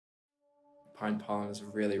Pine pollen is a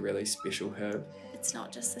really, really special herb. It's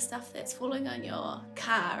not just the stuff that's falling on your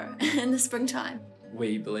car in the springtime.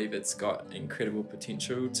 We believe it's got incredible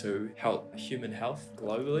potential to help human health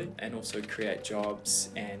globally and also create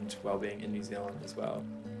jobs and well-being in New Zealand as well.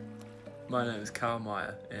 My name is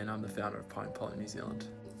Meyer and I'm the founder of Pine Pollen New Zealand,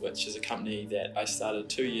 which is a company that I started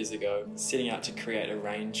 2 years ago, setting out to create a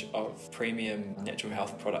range of premium natural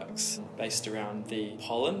health products based around the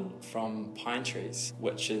pollen from pine trees,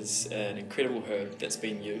 which is an incredible herb that's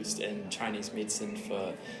been used in Chinese medicine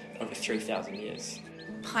for over 3,000 years.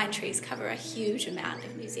 Pine trees cover a huge amount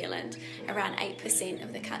of New Zealand, around 8%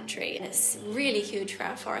 of the country, and it's really huge for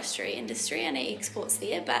our forestry industry and exports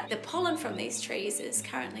there, but the pollen from these trees is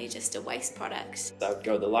currently just a waste product. I would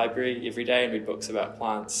go to the library every day and read books about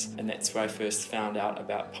plants, and that's where I first found out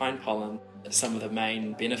about pine pollen. Some of the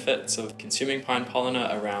main benefits of consuming pine pollen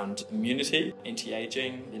are around immunity,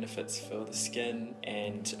 anti-aging, benefits for the skin,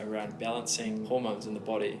 and around balancing hormones in the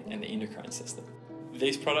body and the endocrine system.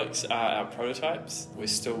 These products are our prototypes. We're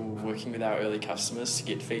still working with our early customers to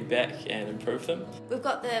get feedback and improve them. We've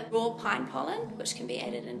got the raw pine pollen, which can be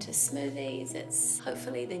added into smoothies. It's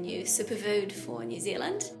hopefully the new superfood for New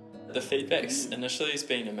Zealand. The feedback's initially has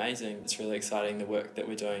been amazing. It's really exciting, the work that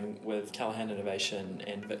we're doing with Callaghan Innovation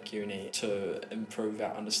and Vic Uni to improve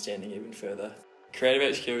our understanding even further.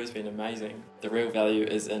 Creative HQ has been amazing. The real value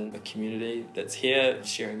is in the community that's here,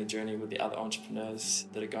 sharing the journey with the other entrepreneurs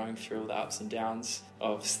that are going through all the ups and downs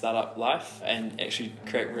of startup life and actually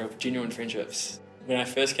create real genuine friendships. When I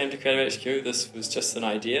first came to Creative HQ, this was just an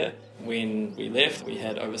idea. When we left, we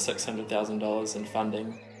had over $600,000 in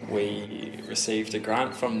funding. We received a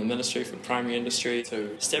grant from the Ministry for Primary Industry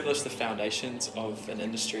to establish the foundations of an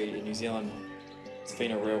industry in New Zealand. It's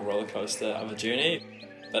been a real roller coaster of a journey,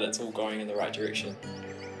 but it's all going in the right direction.